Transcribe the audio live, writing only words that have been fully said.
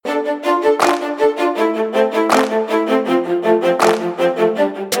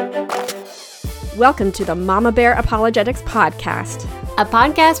Welcome to the Mama Bear Apologetics Podcast, a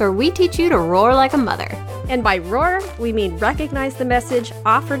podcast where we teach you to roar like a mother. And by roar, we mean recognize the message,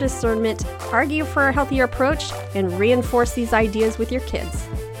 offer discernment, argue for a healthier approach, and reinforce these ideas with your kids.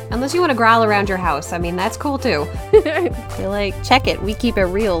 Unless you want to growl around your house. I mean, that's cool too. You're like, check it. We keep it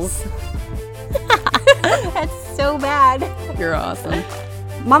reals. That's so bad. You're awesome.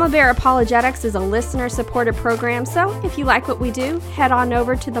 Mama Bear Apologetics is a listener-supported program, so if you like what we do, head on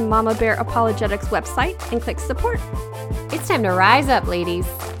over to the Mama Bear Apologetics website and click support. It's time to rise up, ladies.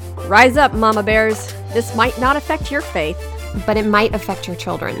 Rise up, Mama Bears. This might not affect your faith, but it might affect your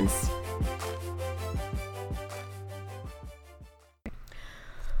children's.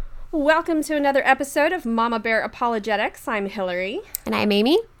 Welcome to another episode of Mama Bear Apologetics. I'm Hillary. And I'm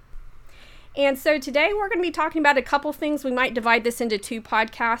Amy. And so today we're going to be talking about a couple things. We might divide this into two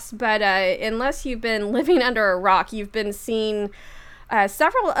podcasts, but unless you've been living under a rock, you've been seeing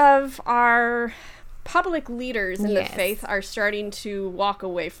several of our public leaders in the faith are starting to walk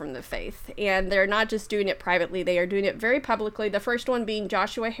away from the faith. And they're not just doing it privately, they are doing it very publicly. The first one being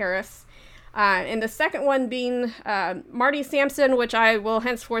Joshua Harris. And the second one being Marty Sampson, which I will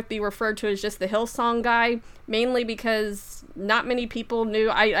henceforth be referred to as just the Hillsong guy, mainly because not many people knew.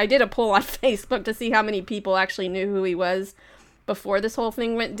 I did a poll on Facebook to see how many people actually knew who he was before this whole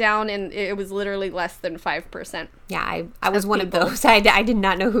thing went down, and it was literally less than 5%. Yeah, I was one of those. I did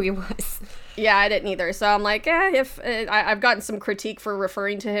not know who he was. Yeah, I didn't either. So I'm like, I've gotten some critique for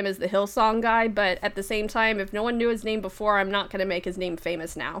referring to him as the Hillsong guy, but at the same time, if no one knew his name before, I'm not going to make his name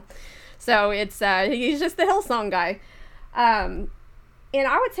famous now. So it's he's just the Hillsong guy. And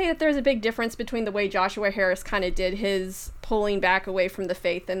I would say that there's a big difference between the way Joshua Harris kind of did his pulling back away from the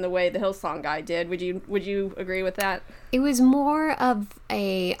faith and the way the Hillsong guy did. Would you agree with that? It was more of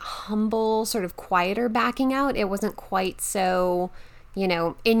a humble, sort of quieter backing out. It wasn't quite so,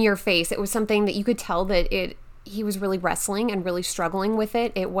 in your face. It was something that you could tell that he was really wrestling and really struggling with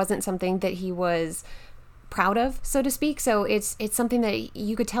it. It wasn't something that he was proud of, so to speak. So it's something that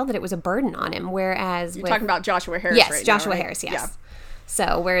you could tell that it was a burden on him. Whereas you're talking about Joshua Harris, yes, right Joshua now, right? Harris, yes. Yeah.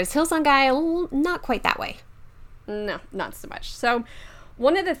 So whereas Hillsong guy, not quite that way. No, not so much. So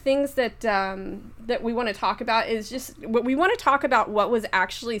one of the things that that we want to talk about is just we want to talk about what was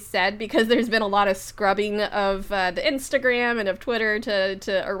actually said, because there's been a lot of scrubbing of the Instagram and of Twitter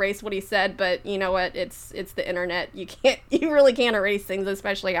to erase what he said. But you know what? It's the internet. You really can't erase things,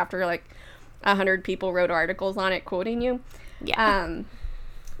 especially after like 100 people wrote articles on it quoting you. Yeah.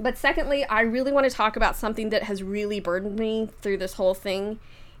 But secondly, I really want to talk about something that has really burdened me through this whole thing,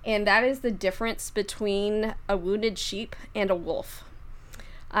 and that is the difference between a wounded sheep and a wolf.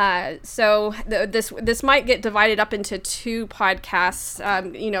 So this might get divided up into two podcasts,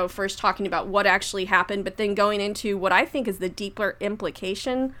 first talking about what actually happened, but then going into what I think is the deeper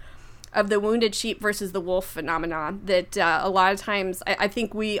implication of the wounded sheep versus the wolf phenomenon, that a lot of times I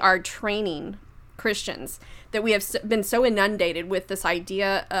think we are training Christians, that we have been so inundated with this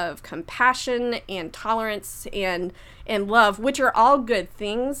idea of compassion and tolerance and love, which are all good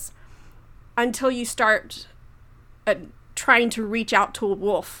things, until you start trying to reach out to a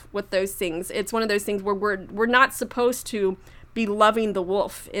wolf with those things. It's one of those things where we're not supposed to be loving the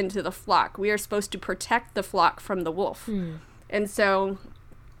wolf into the flock. We are supposed to protect the flock from the wolf. And so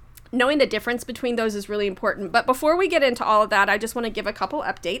knowing the difference between those is really important. But before we get into all of that, I just want to give a couple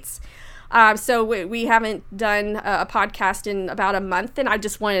updates. So we haven't done a podcast in about a month, and I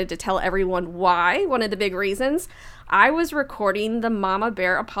just wanted to tell everyone why. One of the big reasons, I was recording the Mama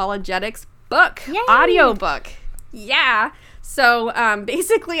Bear Apologetics book, audiobook. Yeah. So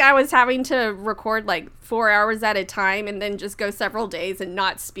basically I was having to record like 4 hours at a time and then just go several days and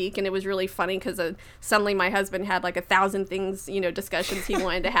not speak. And it was really funny because suddenly my husband had like 1,000 things, discussions he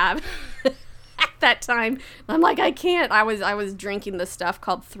wanted to have at that time. I'm like, I can't. I was drinking this stuff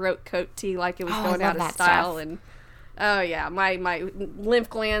called throat coat tea, like it was going out of style. Stuff. And oh yeah, my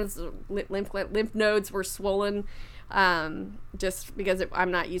lymph nodes were swollen, just because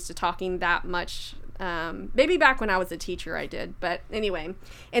I'm not used to talking that much. Maybe back when I was a teacher I did, but anyway.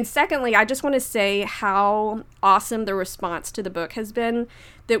 And secondly, I just want to say how awesome the response to the book has been,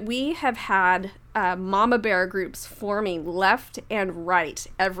 that we have had Mama Bear groups forming left and right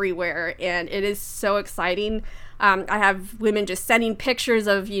everywhere, and it is so exciting. I have women just sending pictures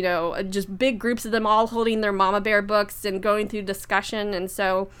of, just big groups of them all holding their Mama Bear books and going through discussion. And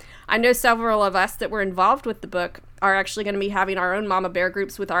so I know several of us that were involved with the book are actually going to be having our own Mama Bear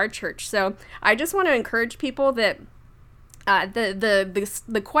groups with our church. So I just want to encourage people that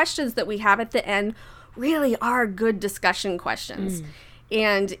the questions that we have at the end really are good discussion questions.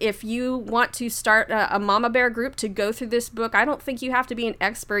 And if you want to start a mama bear group to go through this book, I don't think you have to be an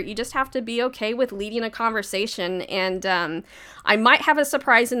expert. You just have to be okay with leading a conversation. And I might have a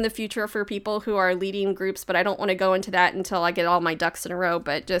surprise in the future for people who are leading groups, but I don't want to go into that until I get all my ducks in a row.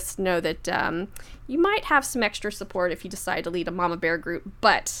 But just know that you might have some extra support if you decide to lead a mama bear group,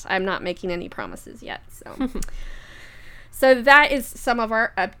 but I'm not making any promises yet. So that is some of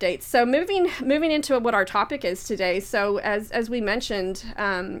our updates. So moving into what our topic is today. So as we mentioned,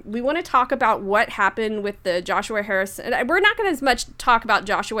 we want to talk about what happened with the Joshua Harris. And we're not going to as much talk about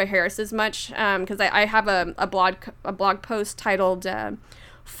Joshua Harris as much because I have a blog post titled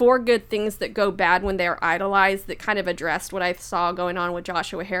 4 Good Things That Go Bad When They Are Idolized that kind of addressed what I saw going on with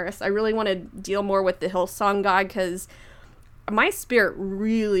Joshua Harris. I really want to deal more with the Hillsong God because my spirit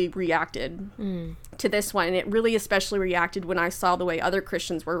really reacted to this one, and it really especially reacted when I saw the way other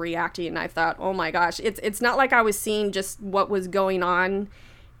Christians were reacting, and I thought, oh my gosh, it's not like I was seeing just what was going on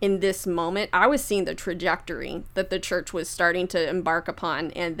in this moment. I was seeing the trajectory that the church was starting to embark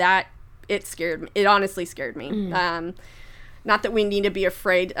upon, and that it scared me. It honestly scared me. Not that we need to be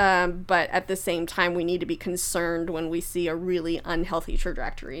afraid, but at the same time, we need to be concerned when we see a really unhealthy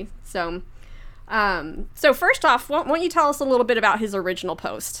trajectory. So first off, why don't you tell us a little bit about his original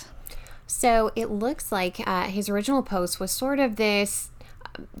post? So it looks like his original post was sort of this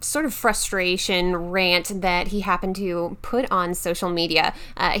sort of frustration rant that he happened to put on social media.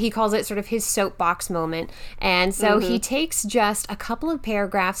 He calls it sort of his soapbox moment. And so he takes just a couple of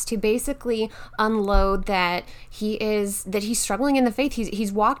paragraphs to basically unload that he's struggling in the faith.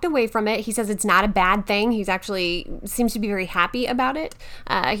 He's walked away from it. He says it's not a bad thing. He's actually seems to be very happy about it.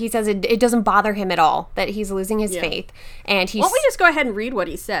 He says it doesn't bother him at all that he's losing his faith. And why don't we just go ahead and read what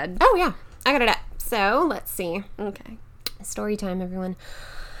he said? Oh, yeah. I got it up. So let's see. Okay. Story time, everyone.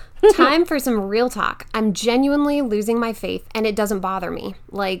 Time for some real talk. I'm genuinely losing my faith, and it doesn't bother me.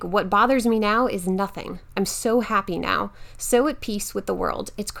 Like, what bothers me now is nothing. I'm so happy now, so at peace with the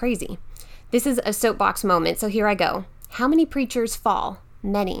world. It's crazy. This is a soapbox moment, so here I go. How many preachers fall?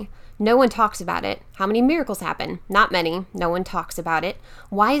 Many. No one talks about it. How many miracles happen? Not many. No one talks about it.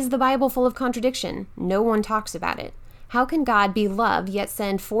 Why is the Bible full of contradiction? No one talks about it. How can God be love yet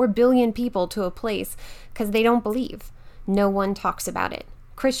send 4 billion people to a place because they don't believe? No one talks about it.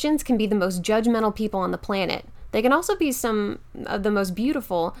 Christians can be the most judgmental people on the planet. They can also be some of the most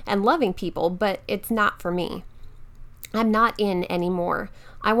beautiful and loving people, but it's not for me. I'm not in anymore.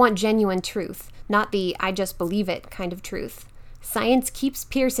 I want genuine truth, not the I just believe it kind of truth. Science keeps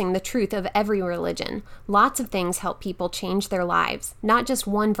piercing the truth of every religion. Lots of things help people change their lives, not just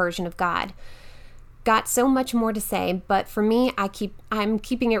one version of God. Got so much more to say, but for me, I'm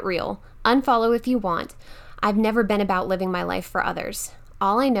keeping it real. Unfollow if you want. I've never been about living my life for others.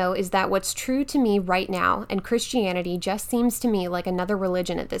 All I know is that what's true to me right now, and Christianity just seems to me like another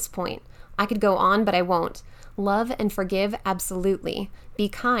religion at this point. I could go on, but I won't. Love and forgive, absolutely. Be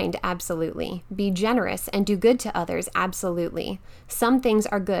kind, absolutely. Be generous and do good to others, absolutely. Some things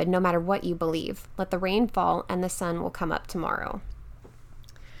are good no matter what you believe. Let the rain fall and the sun will come up tomorrow.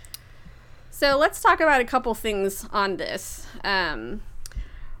 So let's talk about a couple things on this.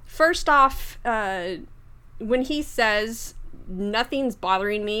 First off, when he says, nothing's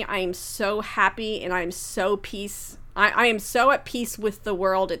bothering me, I am so happy and I'm so peace. I am so at peace with the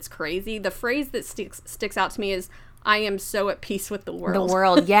world, it's crazy. The phrase that sticks out to me is, I am so at peace with the world. The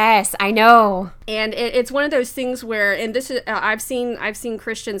world, yes, I know. And it's one of those things where, and this is, I've seen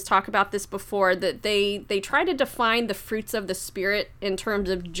Christians talk about this before, that they try to define the fruits of the Spirit in terms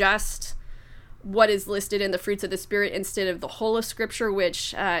of just what is listed in the fruits of the Spirit instead of the whole of Scripture,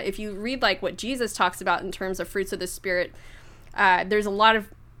 which if you read like what Jesus talks about in terms of fruits of the Spirit, there's a lot of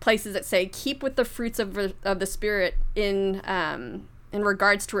places that say keep with the fruits of the Spirit in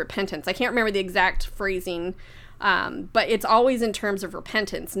regards to repentance. I can't remember the exact phrasing, but it's always in terms of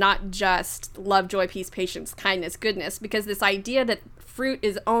repentance, not just love, joy, peace, patience, kindness, goodness, because this idea that fruit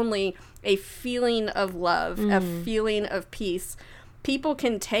is only a feeling of love, a feeling of peace. People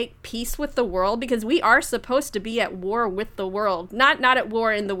can take peace with the world because we are supposed to be at war with the world. Not at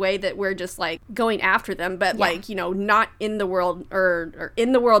war in the way that we're just like going after them, but like, you know, not in the world or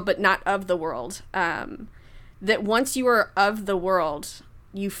in the world, but not of the world. That once you are of the world,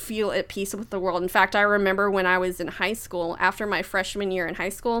 you feel at peace with the world. In fact, I remember when I was in high school, after my freshman year in high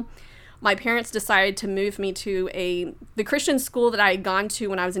school, my parents decided to move me to the Christian school that I had gone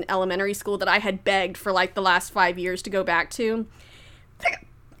to when I was in elementary school that I had begged for like the last 5 years to go back to.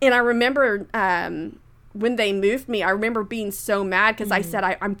 And I remember when they moved me, I remember being so mad because I said,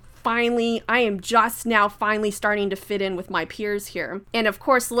 I am just now finally starting to fit in with my peers here. And of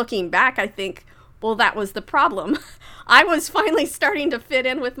course, looking back, I think, Well, that was the problem. I was finally starting to fit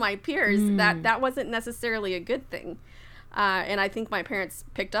in with my peers. That wasn't necessarily a good thing. And I think my parents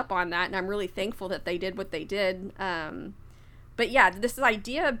picked up on that, and I'm really thankful that they did what they did. But yeah, this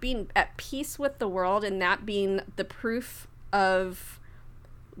idea of being at peace with the world and that being the proof of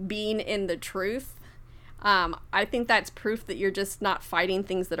being in the truth, I think that's proof that you're just not fighting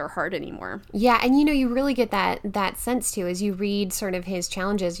things that are hard anymore. Yeah, and you really get that sense too as you read sort of his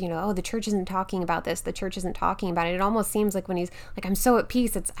challenges, the church isn't talking about this, the church isn't talking about it. It almost seems like when he's like, I'm so at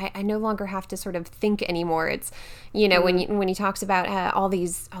peace, it's I no longer have to sort of think anymore. It's when he talks about all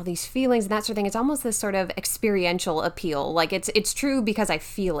these feelings and that sort of thing, it's almost this sort of experiential appeal. Like it's true because I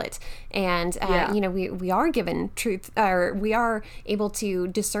feel it. And we are given truth, or we are able to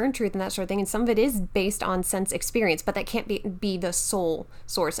discern truth and that sort of thing, and some of it is based on sense experience, but that can't be the sole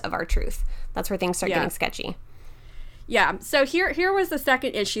source of our truth. That's where things start getting sketchy. Yeah. So here was the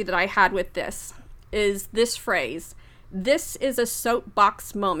second issue that I had with this, is this phrase, "This is a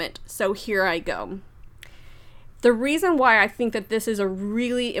soapbox moment, so here I go." The reason why I think that this is a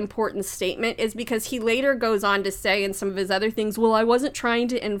really important statement is because he later goes on to say in some of his other things, well, I wasn't trying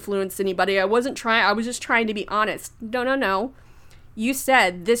to influence anybody. I was just trying to be honest. No. You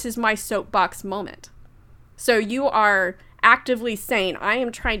said, this is my soapbox moment. So you are actively saying, I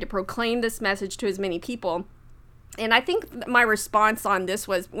am trying to proclaim this message to as many people. And I think my response on this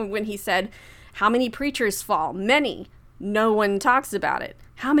was when he said, how many preachers fall? Many. No one talks about it.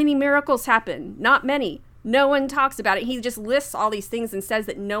 How many miracles happen? Not many. No one talks about it. He just lists all these things and says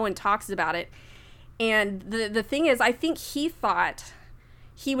that no one talks about it. And the thing is, I think he thought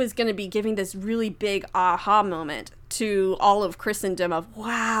he was going to be giving this really big aha moment to all of Christendom of,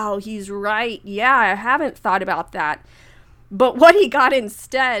 wow, he's right. Yeah, I haven't thought about that. But what he got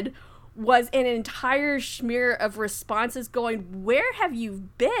instead was an entire smear of responses going, where have you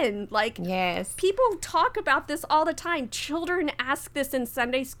been? Like, yes, people talk about this all the time. Children ask this in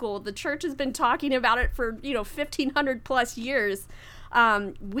Sunday school. The church has been talking about it for 1,500 plus years.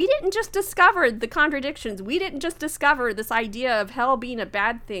 We didn't just discover the contradictions. We didn't just discover this idea of hell being a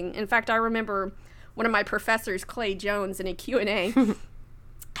bad thing. In fact, I remember one of my professors, Clay Jones, in a Q&A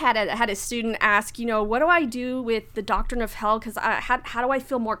had a student ask, what do I do with the doctrine of hell? Because how do I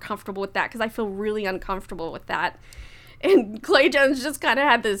feel more comfortable with that? Because I feel really uncomfortable with that. And Clay Jones just kind of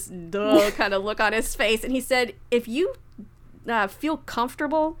had this duh kind of look on his face. And he said, if you feel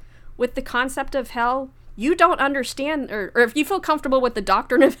comfortable with the concept of hell, you don't understand, or if you feel comfortable with the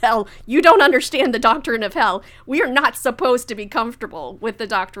doctrine of hell, you don't understand the doctrine of hell. We are not supposed to be comfortable with the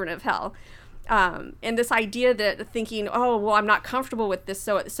doctrine of hell. And this idea that thinking, oh, well, I'm not comfortable with this,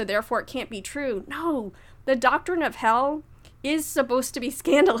 so therefore it can't be true. No, the doctrine of hell is supposed to be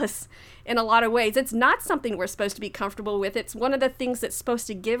scandalous in a lot of ways. It's not something we're supposed to be comfortable with. It's one of the things that's supposed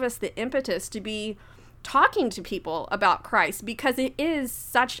to give us the impetus to be talking to people about Christ, because it is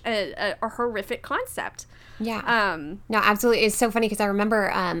such a horrific concept. Yeah. No, absolutely. It's so funny because I remember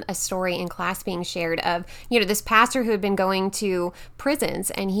a story in class being shared of, this pastor who had been going to prisons,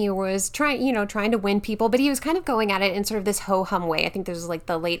 and he was trying to win people, but he was kind of going at it in sort of this ho-hum way. I think this was like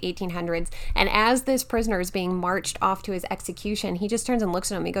the late 1800s. And as this prisoner is being marched off to his execution, he just turns and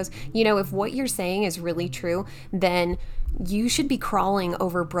looks at him. He goes, if what you're saying is really true, then you should be crawling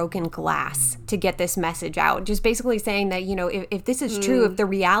over broken glass to get this message out. Just basically saying that, if this is true, if the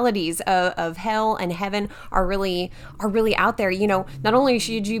realities of hell and heaven are really out there, not only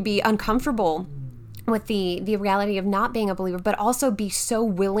should you be uncomfortable with the reality of not being a believer, but also be so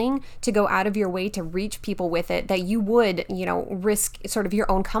willing to go out of your way to reach people with it that you would, risk sort of your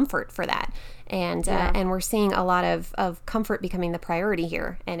own comfort for that. And and we're seeing a lot of comfort becoming the priority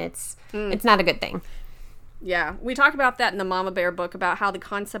here, and it's not a good thing. Yeah, we talk about that in the Mama Bear book, about how the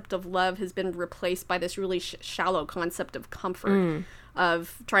concept of love has been replaced by this really shallow concept of comfort,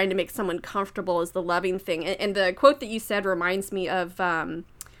 of trying to make someone comfortable is the loving thing. And the quote that you said reminds me of,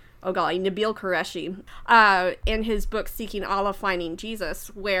 Nabil Qureshi, in his book Seeking Allah, Finding Jesus,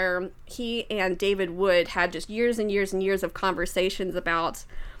 where he and David Wood had just years and years and years of conversations about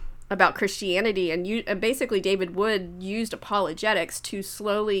Christianity, and basically David Wood used apologetics to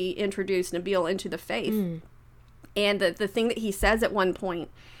slowly introduce Nabil into the faith. And the thing that he says at one point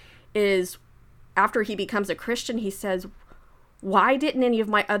is, after he becomes a Christian, he says, why didn't any of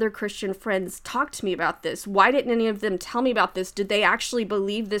my other Christian friends talk to me about this? Why didn't any of them tell me about this? Did they actually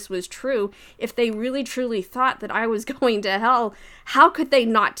believe this was true? If they really truly thought that I was going to hell, how could they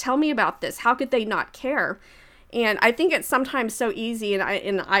not tell me about this? How could they not care? And I think it's sometimes so easy,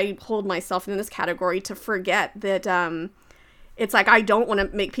 and I hold myself in this category, to forget that it's like I don't want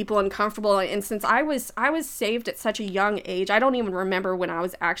to make people uncomfortable. And since I was saved at such a young age, I don't even remember when I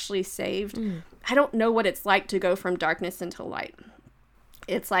was actually saved. I don't know what it's like to go from darkness into light.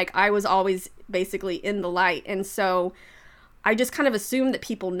 It's like I was always basically in the light. And so I just kind of assume that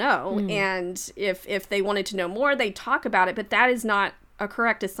people know. And if they wanted to know more, they talk about it. But that is not a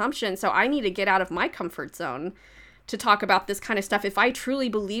correct assumption. So I need to get out of my comfort zone to talk about this kind of stuff. If I truly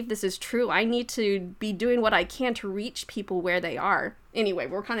believe this is true, I need to be doing what I can to reach people where they are. Anyway,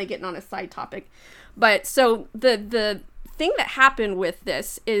 we're kind of getting on a side topic. But so the thing that happened with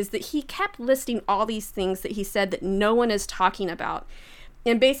this is that he kept listing all these things that he said that no one is talking about.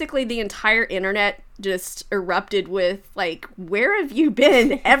 And basically the entire internet just erupted with like, where have you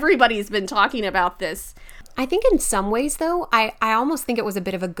been? Everybody's been talking about this. I think in some ways, though, I almost think it was a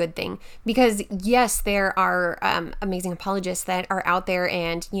bit of a good thing because, yes, there are amazing apologists that are out there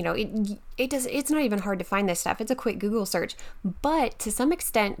and, you know, it's not even hard to find this stuff. It's a quick Google search. But to some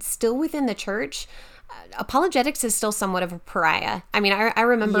extent, still within the church, apologetics is still somewhat of a pariah. I mean, I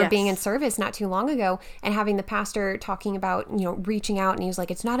remember being in service not too long ago and having the pastor talking about, you know, reaching out, and he was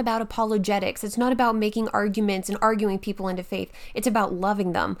like, it's not about apologetics. It's not about making arguments and arguing people into faith. It's about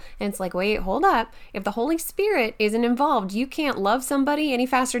loving them. And it's like, wait, hold up. If the Holy Spirit isn't involved, you can't love somebody any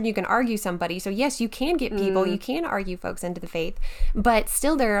faster than you can argue somebody. So yes, you can get people, you can argue folks into the faith, but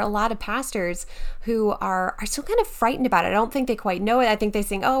still there are a lot of pastors who are still kind of frightened about it. I don't think they quite know it. I think they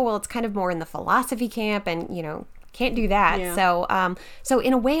think, oh, well, it's kind of more in the philosophy camp and, you know, can't do that. Yeah. So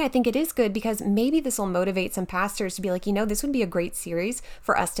in a way, I think it is good because maybe this will motivate some pastors to be like, you know, this would be a great series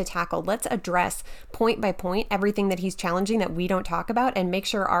for us to tackle. Let's address point by point everything that he's challenging that we don't talk about and make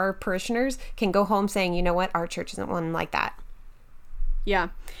sure our parishioners can go home saying, you know what, our church isn't one like that. Yeah.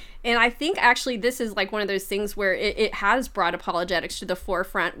 And I think actually this is like one of those things where it has brought apologetics to the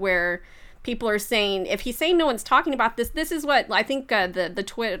forefront where people are saying, if he's saying no one's talking about this, this is what I think the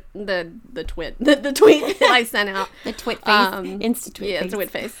tweet that I sent out. The twit face. Insta-tweet yeah, face. Twit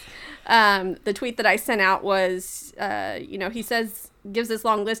face. The tweet that I sent out was, you know, he gives this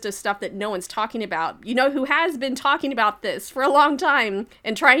long list of stuff that no one's talking about. You know who has been talking about this for a long time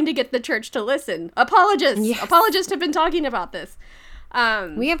and trying to get the church to listen? Apologists. Yes. Apologists have been talking about this.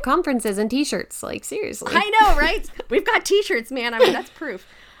 We have conferences and t-shirts, like seriously. I know, right? We've got t-shirts, man. I mean, that's proof.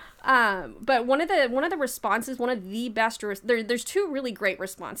 But one of the responses, one of the best, there's two really great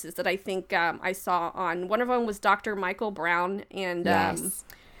responses that I think I saw on. One of them was Dr. Michael Brown and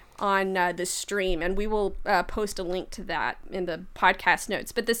on the stream, and we will post a link to that in the podcast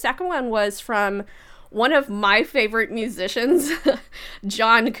notes. But the second one was from one of my favorite musicians,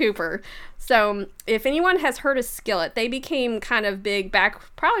 John Cooper. So if anyone has heard of Skillet, they became kind of big back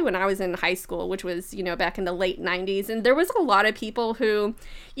probably when I was in high school, which was, you know, back in the late 90s. And there was a lot of people who,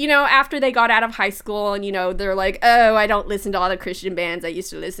 you know, after they got out of high school and, you know, they're like, oh, I don't listen to all the Christian bands I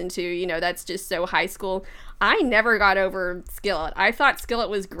used to listen to. You know, that's just so high school. I never got over Skillet. I thought Skillet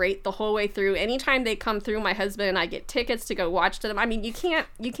was great the whole way through. Anytime they come through, my husband and I get tickets to go watch them. I mean, you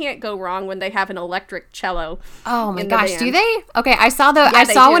can't go wrong when they have an electric cello. Oh my gosh, do they? Okay, I saw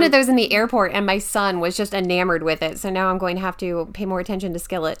one of those in the airport, and my son was just enamored with it. So now I'm going to have to pay more attention to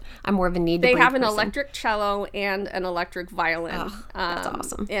Skillet. I'm more of a need to They have an person. Electric cello and an electric violin. Oh, that's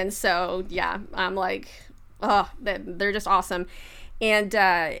awesome. And so, yeah, I'm like, oh, they're just awesome.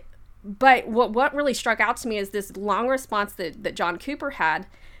 And but what really struck out to me is this long response that John Cooper had,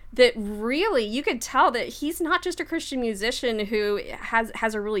 that really you could tell that he's not just a Christian musician who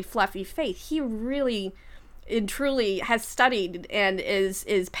has a really fluffy faith. He really and truly has studied and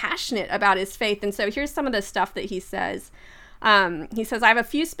is passionate about his faith. And so here's some of the stuff that he says. He says, I have a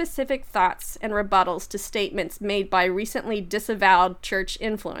few specific thoughts and rebuttals to statements made by recently disavowed church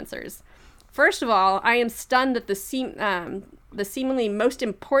influencers. First of all, I am stunned that the seemingly most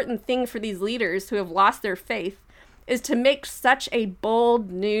important thing for these leaders who have lost their faith is to make such a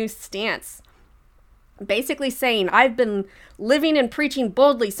bold new stance. Basically saying, I've been living and preaching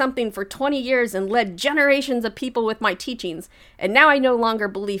boldly something for 20 years and led generations of people with my teachings, and now I no longer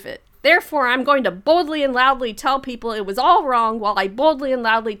believe it. Therefore, I'm going to boldly and loudly tell people it was all wrong, while I boldly and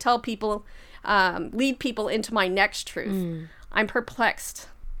loudly tell people, lead people into my next truth. I'm perplexed.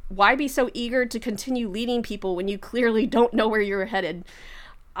 Why be so eager to continue leading people when you clearly don't know where you're headed?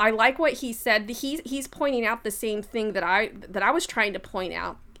 I like what he said. He's pointing out the same thing that I was trying to point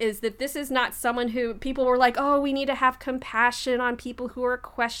out, is that this is not someone who people were like, oh, we need to have compassion on people who are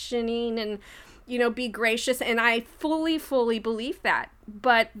questioning and, you know, be gracious. And I fully believe that.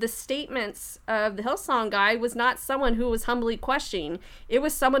 But the statements of the Hillsong guy was not someone who was humbly questioning. It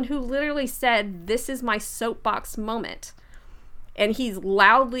was someone who literally said, this is my soapbox moment. And he's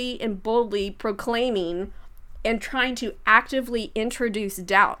loudly and boldly proclaiming and trying to actively introduce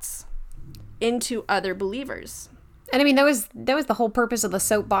doubts into other believers. And I mean, that was the whole purpose of the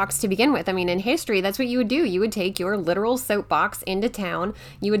soapbox to begin with. I mean, in history, that's what you would do. You would take your literal soapbox into town.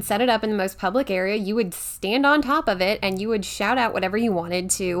 You would set it up in the most public area. You would stand on top of it, and you would shout out whatever you wanted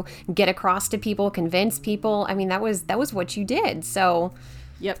to get across to people, convince people. I mean, that was what you did. So,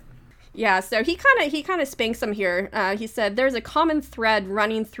 yep. Yeah, so he kind of spanks them here. He said, there's a common thread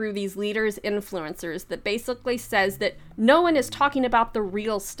running through these leaders, influencers, that basically says that no one is talking about the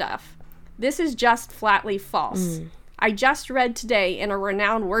real stuff. This is just flatly false. I just read today in a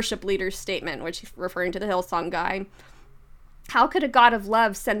renowned worship leader's statement, which he's referring to the Hillsong guy, how could a God of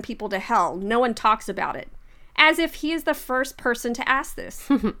love send people to hell? No one talks about it. As if he is the first person to ask this.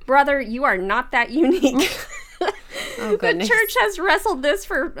 Brother, you are not that unique. Oh, goodness. The church has wrestled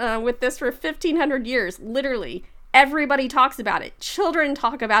with this for 1,500 years. Literally, everybody talks about it. Children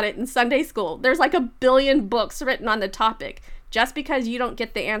talk about it in Sunday school. There's like 1 billion books written on the topic. Just because you don't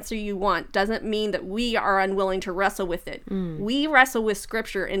get the answer you want doesn't mean that we are unwilling to wrestle with it. We wrestle with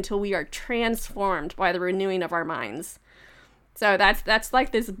Scripture until we are transformed by the renewing of our minds. So that's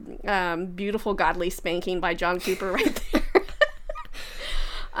like this beautiful godly spanking by John Cooper right there.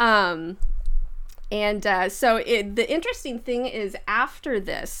 The interesting thing is after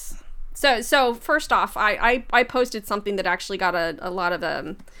this, so first off, I posted something that actually got a lot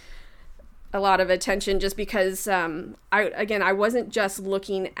of attention just because I wasn't just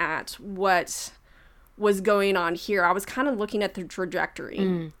looking at what was going on here. I was kind of looking at the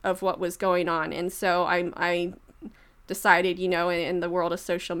trajectory of what was going on, and so I decided, in the world of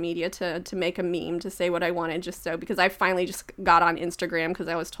social media to make a meme to say what I wanted, just so, because I finally just got on Instagram because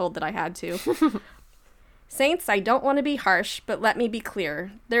I was told that I had to. Saints, I don't want to be harsh, but let me be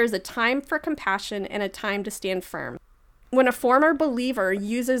clear. There is a time for compassion and a time to stand firm. When a former believer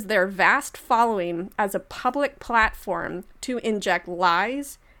uses their vast following as a public platform to inject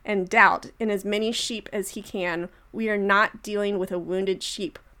lies and doubt in as many sheep as he can, we are not dealing with a wounded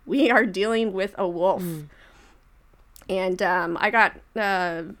sheep. We are dealing with a wolf. And I got,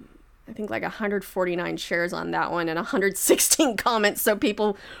 I think, like 149 shares on that one and 116 comments. So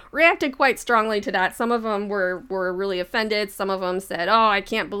people reacted quite strongly to that. Some of them were really offended. Some of them said, oh, I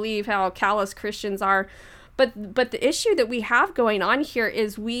can't believe how callous Christians are. But the issue that we have going on here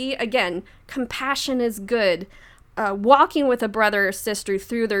is compassion is good. Walking with a brother or sister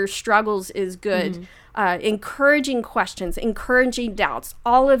through their struggles is good. Encouraging questions, encouraging doubts,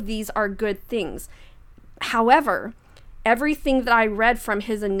 all of these are good things. However, everything that I read from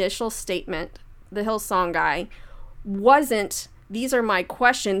his initial statement, the Hillsong guy, wasn't, these are my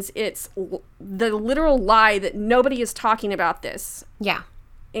questions. It's the literal lie that nobody is talking about this. Yeah.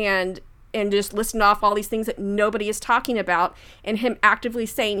 And just listing off all these things that nobody is talking about, and him actively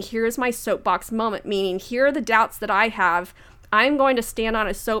saying, here's my soapbox moment, meaning here are the doubts that I have. I'm going to stand on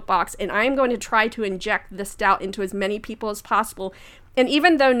a soapbox and I'm going to try to inject this doubt into as many people as possible. And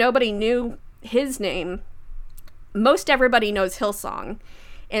even though nobody knew his name, most everybody knows Hillsong.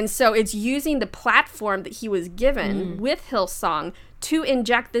 And so it's using the platform that he was given with Hillsong to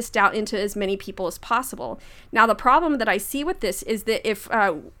inject this doubt into as many people as possible. Now, the problem that I see with this is that if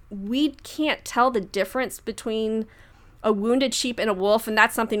we can't tell the difference between a wounded sheep and a wolf, and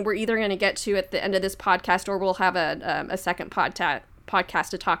that's something we're either going to get to at the end of this podcast, or we'll have a second podcast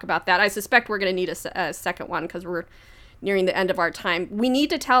to talk about that. I suspect we're going to need a second one because we're nearing the end of our time. We need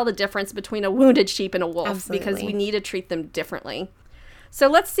to tell the difference between a wounded sheep and a wolf. Absolutely. Because we need to treat them differently. So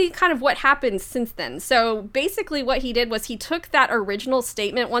let's see kind of what happened since then. So basically what he did was he took that original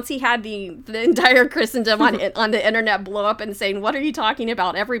statement, once he had the entire Christendom on the internet blow up and saying, what are you talking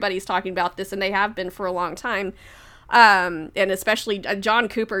about? Everybody's talking about this, and they have been for a long time. And especially John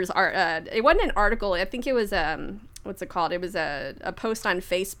Cooper's it wasn't an article. I think it was what's it called? It was a post on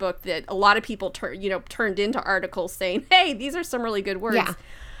Facebook that a lot of people turned into articles saying, hey, these are some really good words.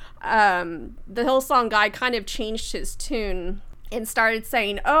 Yeah. The Hillsong guy kind of changed his tune and started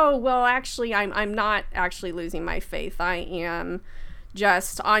saying, oh, well, actually, I'm not actually losing my faith. I am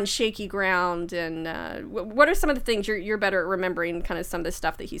just on shaky ground. And what are some of the things you're better at remembering, kind of some of the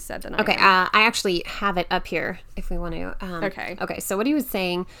stuff that he said than I am? Okay, I actually have it up here if we want to. Okay, so what he was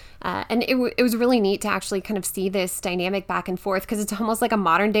saying, and it was really neat to actually kind of see this dynamic back and forth, because it's almost like a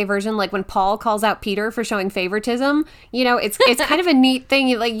modern day version, like when Paul calls out Peter for showing favoritism. It's kind of a neat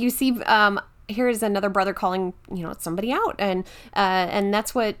thing. Like you see, here's another brother calling, somebody out. And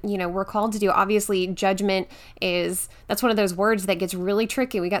that's what, we're called to do. Obviously, judgment that's one of those words that gets really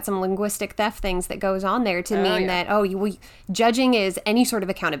tricky. We got some linguistic theft things that goes on there to mean that, judging is any sort of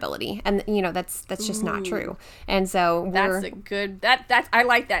accountability. And, that's just not true. And so that's a good, I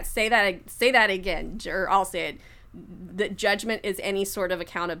like that. Say that again, or I'll say it. That judgment is any sort of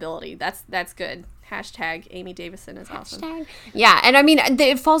accountability. That's good. Hashtag Amy Davison is awesome. Yeah, and I mean,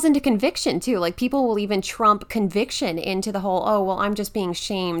 it falls into conviction, too. Like, people will even trump conviction into the whole, oh, well, I'm just being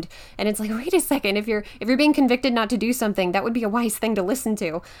shamed. And it's like, wait a second, if you're being convicted not to do something, that would be a wise thing to listen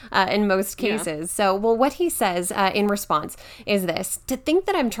to in most cases. Yeah. So, well, what he says in response is this: to think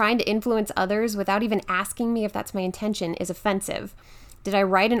that I'm trying to influence others without even asking me if that's my intention is offensive. Did I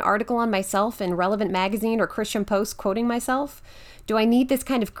write an article on myself in Relevant Magazine or Christian Post quoting myself? Do I need this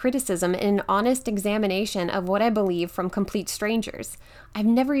kind of criticism and an honest examination of what I believe from complete strangers? I've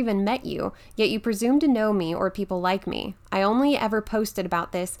never even met you, yet you presume to know me or people like me. I only ever posted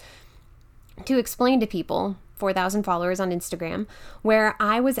about this to explain to people, 4,000 followers on Instagram, where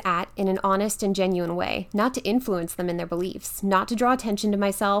I was at in an honest and genuine way, not to influence them in their beliefs, not to draw attention to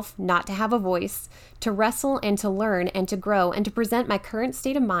myself, not to have a voice, to wrestle and to learn and to grow and to present my current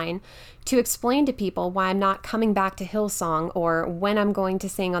state of mind, to explain to people why I'm not coming back to Hillsong or when I'm going to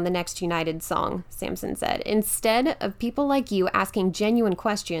sing on the next United song, Samson said. Instead of people like you asking genuine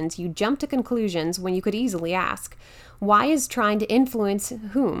questions, you jump to conclusions when you could easily ask, why is trying to influence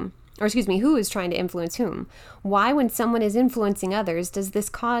whom? Or excuse me, who is trying to influence whom? Why, when someone is influencing others, does this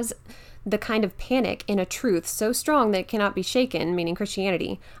cause the kind of panic in a truth so strong that it cannot be shaken, meaning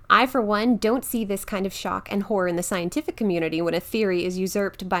Christianity? I, for one, don't see this kind of shock and horror in the scientific community when a theory is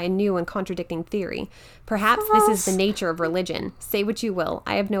usurped by a new and contradicting theory. Perhaps this is the nature of religion. Say what you will.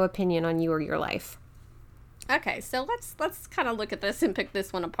 I have no opinion on you or your life. Okay, so let's kind of look at this and pick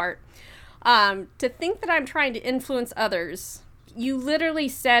this one apart. To think that I'm trying to influence others... You literally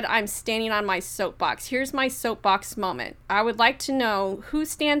said I'm standing on my soapbox. Here's my soapbox moment. I would like to know who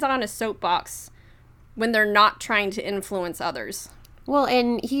stands on a soapbox when they're not trying to influence others. Well,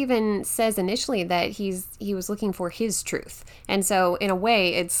 and he even says initially that he was looking for his truth. And so in a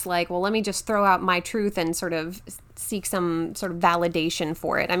way, it's like, well, let me just throw out my truth and sort of seek some sort of validation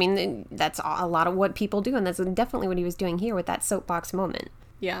for it. I mean, that's a lot of what people do. And that's definitely what he was doing here with that soapbox moment.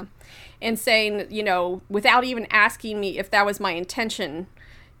 Yeah. And saying, you know, without even asking me if that was my intention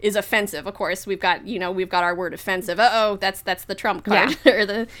is offensive. Of course, we've got our word offensive. That's the Trump card. Yeah. Or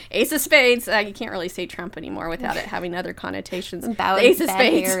the Ace of Spades. You can't really say Trump anymore without it having other connotations. The Ace of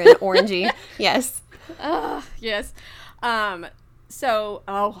Spades. Hair and orangey. Yes. Yes.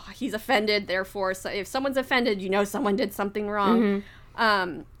 So, he's offended. Therefore, so if someone's offended, you know someone did something wrong.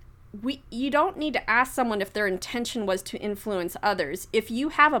 Mm-hmm. You don't need to ask someone if their intention was to influence others. If you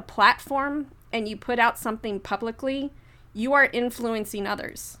have a platform and you put out something publicly, you are influencing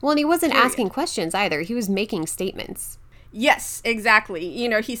others. Well, and he wasn't asking questions either. He was making statements. Yes, exactly. You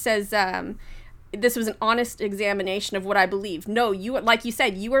know, he says, this was an honest examination of what I believe. No, like you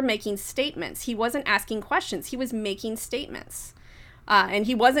said, you were making statements. He wasn't asking questions. He was making statements. And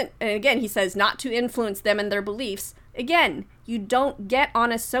again, he says not to influence them and their beliefs. Again, you don't get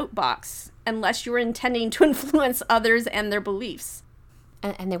on a soapbox unless you're intending to influence others and their beliefs.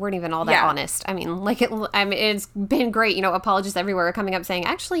 And they weren't even all that honest. I mean, it's been great. You know, apologists everywhere are coming up saying,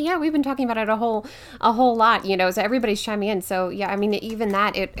 actually, yeah, we've been talking about it a whole lot. You know, so everybody's chiming in. So yeah, I mean, even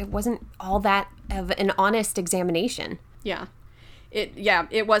that it wasn't all that of an honest examination. Yeah,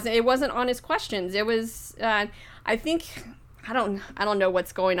 it wasn't honest questions. It was. I think I don't know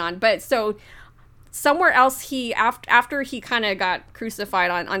what's going on, but so. Somewhere else, he after he kind of got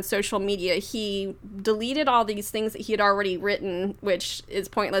crucified on social media, he deleted all these things that he had already written, which is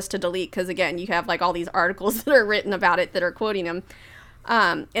pointless to delete because, again, you have like all these articles that are written about it that are quoting him.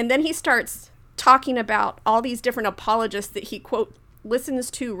 And then he starts talking about all these different apologists that he, quote, listens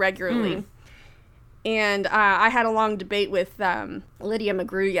to regularly. And I had a long debate with Lydia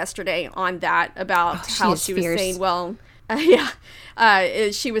McGrew yesterday on that about how she was saying, well...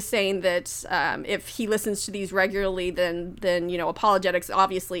 she was saying that if he listens to these regularly, then you know, apologetics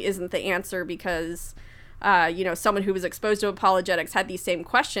obviously isn't the answer because you know, someone who was exposed to apologetics had these same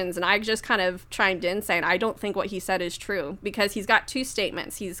questions. And I just kind of chimed in saying I don't think what he said is true because he's got two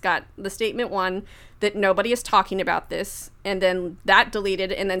statements. He's got the statement one that nobody is talking about this, and then that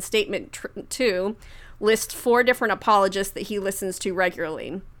deleted, and then statement two lists 4 different apologists that he listens to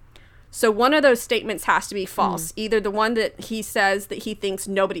regularly. So one of those statements has to be false. Either the one that he says that he thinks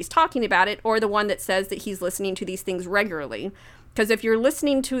nobody's talking about it, or the one that says that he's listening to these things regularly. Because if you're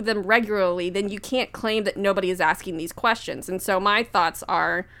listening to them regularly, then you can't claim that nobody is asking these questions. And so my thoughts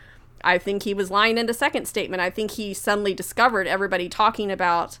are, I think he was lying in the second statement. I think he suddenly discovered everybody talking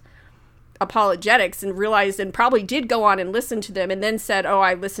about apologetics and realized and probably did go on and listen to them and then said,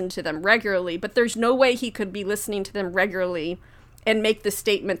 I listen to them regularly. But there's no way he could be listening to them regularly and make the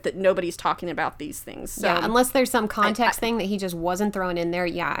statement that nobody's talking about these things. So, yeah, unless there's some context thing that he just wasn't throwing in there.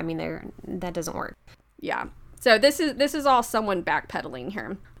 Yeah, I mean, that doesn't work. Yeah. So this is all someone backpedaling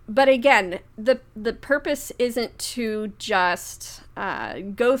here. But again, the purpose isn't to just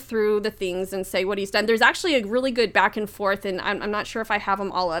go through the things and say what he's done. There's actually a really good back and forth, and I'm not sure if I have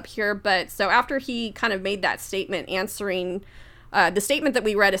them all up here, but so after he kind of made that statement answering, the statement that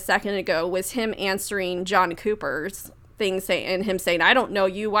we read a second ago was him answering John Cooper's thing, and him saying, I don't know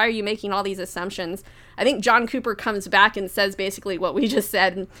you, why are you making all these assumptions? I think John Cooper comes back and says basically what we just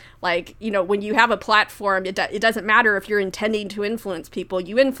said, like, you know, when you have a platform, it doesn't matter if you're intending to influence people,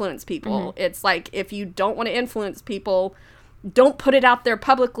 you influence people. Mm-hmm. It's like, if you don't want to influence people, don't put it out there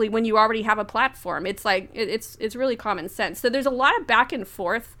publicly when you already have a platform. It's like, it's really common sense. So there's a lot of back and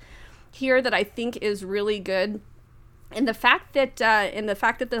forth here that I think is really good. And the fact that the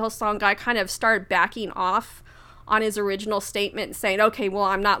Hillsong guy kind of started backing off on his original statement, saying, okay, well,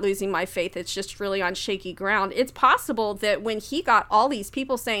 I'm not losing my faith, it's just really on shaky ground. It's possible that when he got all these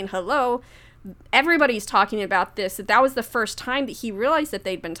people saying, hello, everybody's talking about this, that was the first time that he realized that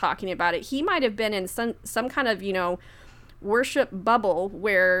they'd been talking about it. He might have been in some kind of, you know, worship bubble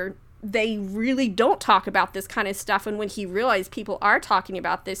where they really don't talk about this kind of stuff. And when he realized people are talking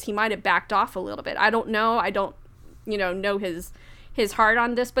about this, he might have backed off a little bit. I don't know. I don't, you know his heart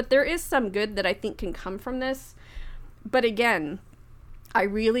on this, but there is some good that I think can come from this. But again, I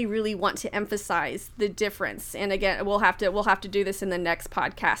really, really want to emphasize the difference. And again, we'll have to do this in the next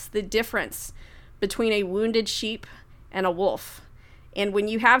podcast. The difference between a wounded sheep and a wolf. And when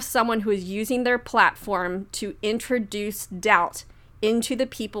you have someone who is using their platform to introduce doubt into the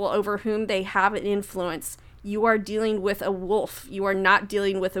people over whom they have an influence, you are dealing with a wolf. You are not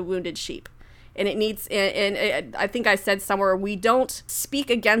dealing with a wounded sheep. And it needs, and I think I said somewhere, we don't speak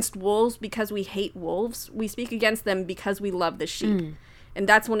against wolves because we hate wolves. We speak against them because we love the sheep. Mm. And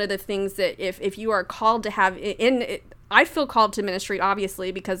that's one of the things that if you are called to have, I feel called to ministry,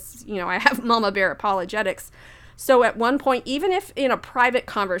 obviously, because, you know, I have Mama Bear Apologetics. So at one point, even if in a private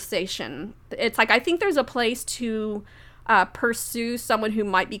conversation, it's like, I think there's a place to pursue someone who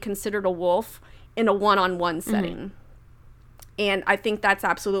might be considered a wolf in a one-on-one setting. Mm-hmm. And I think that's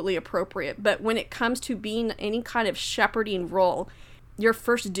absolutely appropriate. But when it comes to being any kind of shepherding role, your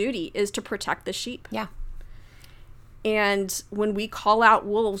first duty is to protect the sheep. Yeah. And when we call out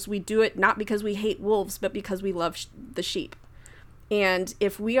wolves, we do it not because we hate wolves, but because we love the sheep. And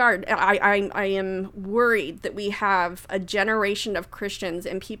if we are, I am worried that we have a generation of Christians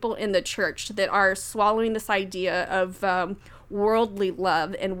and people in the church that are swallowing this idea of worldly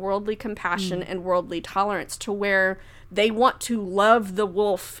love and worldly compassion and worldly tolerance to where they want to love the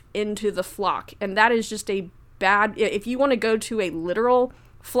wolf into the flock. And that is just a bad, if you want to go to a literal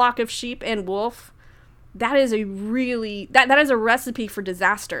flock of sheep and wolf, that is a really, that is a recipe for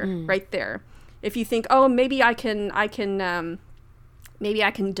disaster right there. If you think, oh, maybe I can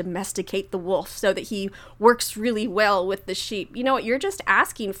domesticate the wolf so that he works really well with the sheep. You know what? You're just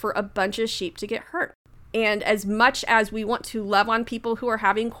asking for a bunch of sheep to get hurt. And as much as we want to love on people who are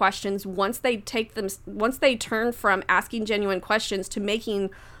having questions, once they turn from asking genuine questions to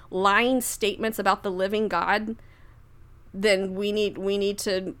making lying statements about the living God, then we need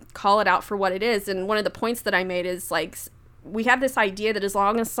to call it out for what it is. And one of the points that I made is, like, we have this idea that as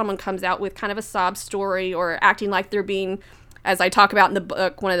long as someone comes out with kind of a sob story or acting like they're being, as I talk about in the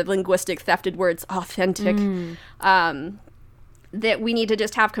book, one of the linguistic thefted words, authentic, that we need to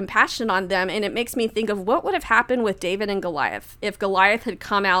just have compassion on them. And it makes me think of what would have happened with David and Goliath if Goliath had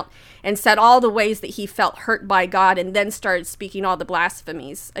come out and said all the ways that he felt hurt by God and then started speaking all the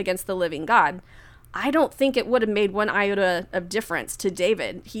blasphemies against the living God. I don't think it would have made one iota of difference to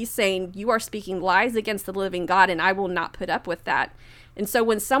David. He's saying, you are speaking lies against the living God, and I will not put up with that. And so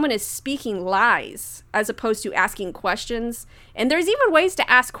when someone is speaking lies as opposed to asking questions, and there's even ways to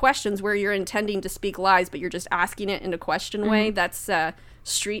ask questions where you're intending to speak lies, but you're just asking it in a question way. That's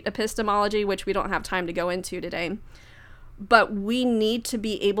street epistemology, which we don't have time to go into today. But we need to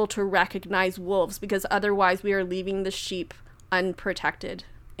be able to recognize wolves, because otherwise we are leaving the sheep unprotected.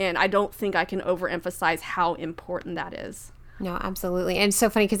 And I don't think I can overemphasize how important that is. No, absolutely. And it's so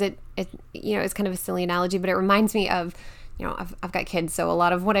funny because it it's kind of a silly analogy, but it reminds me of, I've got kids, so a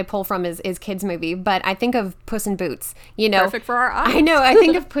lot of what I pull from is kids' movie, but I think of Puss in Boots, Perfect for our audience. I know, I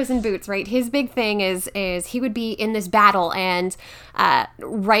think of Puss in Boots, right? His big thing is he would be in this battle, and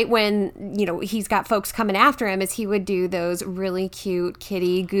right when, he's got folks coming after him, is he would do those really cute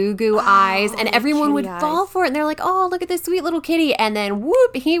kitty goo eyes, and everyone would fall for it, and they're like, oh, look at this sweet little kitty, and then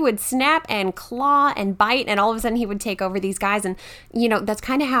whoop, he would snap and claw and bite, and all of a sudden he would take over these guys, and, that's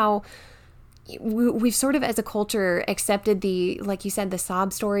kind of how we've sort of, as a culture, accepted like you said, the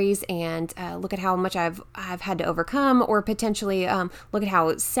sob stories, and look at how much I've had to overcome, or potentially look at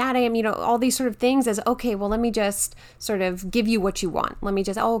how sad I am, all these sort of things as, okay, well, let me just sort of give you what you want. Let me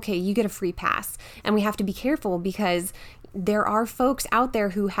just, okay, you get a free pass. And we have to be careful, because there are folks out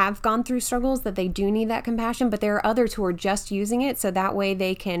there who have gone through struggles that they do need that compassion, but there are others who are just using it so that way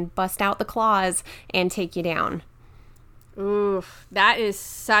they can bust out the claws and take you down. Oof, that is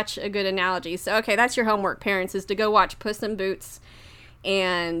such a good analogy. So, okay, that's your homework, parents, is to go watch Puss in Boots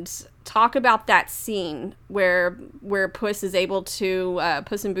and talk about that scene where Puss in Boots is able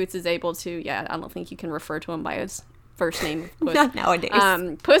to, I don't think you can refer to him by his first name. Puss. Not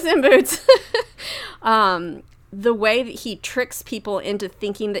nowadays. Puss in Boots, the way that he tricks people into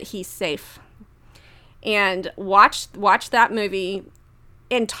thinking that he's safe. And watch that movie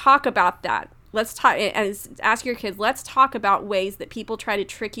and talk about that. Let's talk, and ask your kids, let's talk about ways that people try to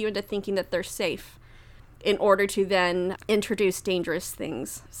trick you into thinking that they're safe in order to then introduce dangerous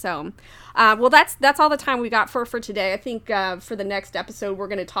things. So, well, that's all the time we got for today. I think for the next episode, we're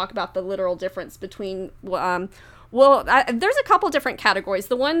going to talk about the literal difference between, there's a couple different categories.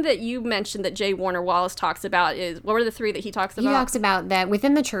 The one that you mentioned that J. Warner Wallace talks about is, what were the three that he talks about? He talks about that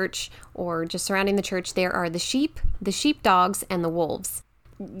within the church, or just surrounding the church, there are the sheep, the sheepdogs, and the wolves.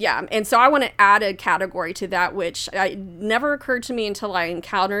 Yeah, and so I want to add a category to that, which never occurred to me until I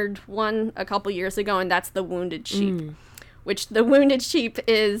encountered one a couple years ago, and that's the wounded sheep. Which the wounded sheep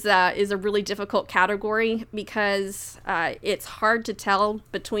is a really difficult category, because it's hard to tell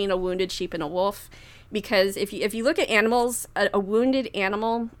between a wounded sheep and a wolf. Because if you look at animals, a wounded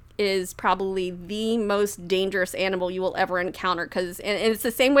animal is probably the most dangerous animal you will ever encounter. And it's the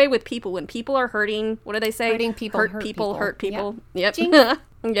same way with people. When people are hurting, what do they say? Hurting people hurt people. Yep.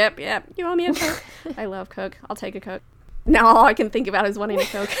 Yep. You owe me a Coke. I love Coke. I'll take a Coke. Now all I can think about is wanting a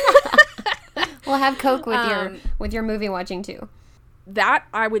Coke. We'll have Coke with your movie watching too. That,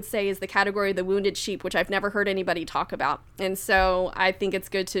 I would say, is the category of the wounded sheep, which I've never heard anybody talk about. And so I think it's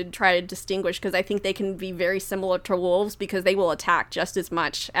good to try to distinguish, because I think they can be very similar to wolves, because they will attack just as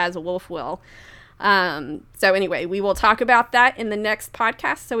much as a wolf will. So anyway, we will talk about that in the next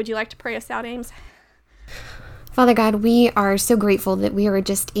podcast. So would you like to pray us out, Ames? Father God, we are so grateful that we are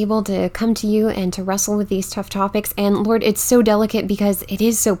just able to come to you and to wrestle with these tough topics. And Lord, it's so delicate because it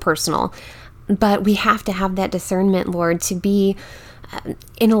is so personal. But we have to have that discernment, Lord, to be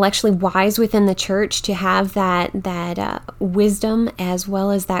intellectually wise within the church, to have that wisdom as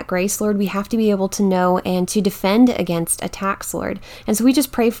well as that grace, Lord. We have to be able to know and to defend against attacks, Lord. And so we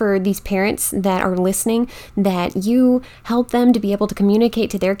just pray for these parents that are listening, that you help them to be able to communicate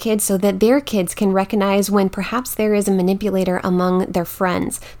to their kids so that their kids can recognize when perhaps there is a manipulator among their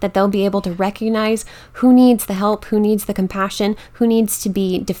friends, that they'll be able to recognize who needs the help, who needs the compassion, who needs to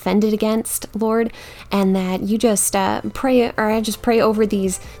be defended against, Lord, and that you just I just pray over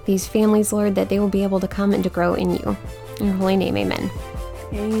these families, Lord, that they will be able to come and to grow in you. In your holy name, amen.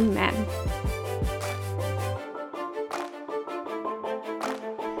 Amen.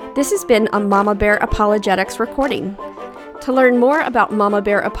 This has been a Mama Bear Apologetics recording. To learn more about Mama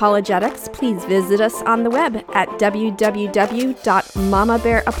Bear Apologetics, please visit us on the web at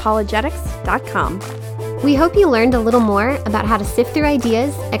www.mamabearapologetics.com. We hope you learned a little more about how to sift through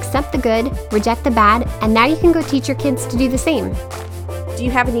ideas, accept the good, reject the bad, and now you can go teach your kids to do the same. Do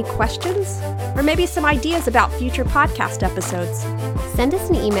you have any questions? Or maybe some ideas about future podcast episodes? Send us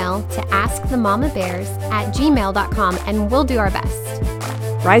an email to askthemamabears@gmail.com and we'll do our best.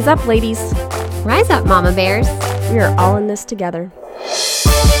 Rise up, ladies. Rise up, Mama Bears. We are all in this together.